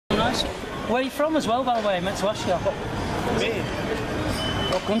Where are you from as well, by the way? I meant to ask you. Me?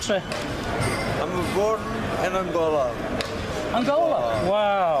 What country? I'm born in Angola. Angola?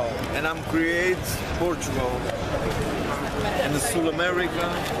 Wow. And I'm created Portugal. And South America.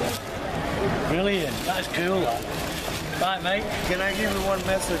 Brilliant. That is cool, that. Right, mate. Can I give you one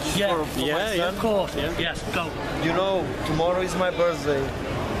message for my son? Of course. Yeah. Yes, go. You know, tomorrow is my birthday.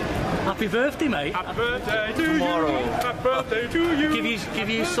 Happy birthday, mate. Happy birthday to Tomorrow. you. Happy birthday to you. Give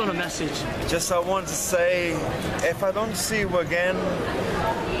your son a message. Just I want to say, if I don't see you again,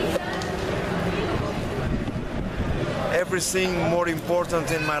 everything more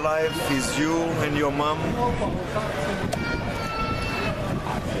important in my life is you and your mom.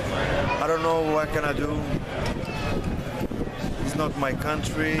 I don't know what can I do. It's not my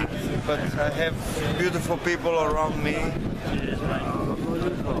country, but I have beautiful people around me.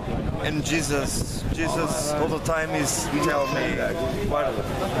 And Jesus all the time is tell me what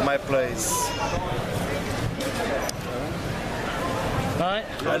my place. Right.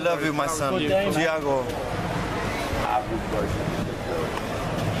 I love you, my son. Good day, mate. Tiagho.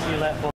 See you later.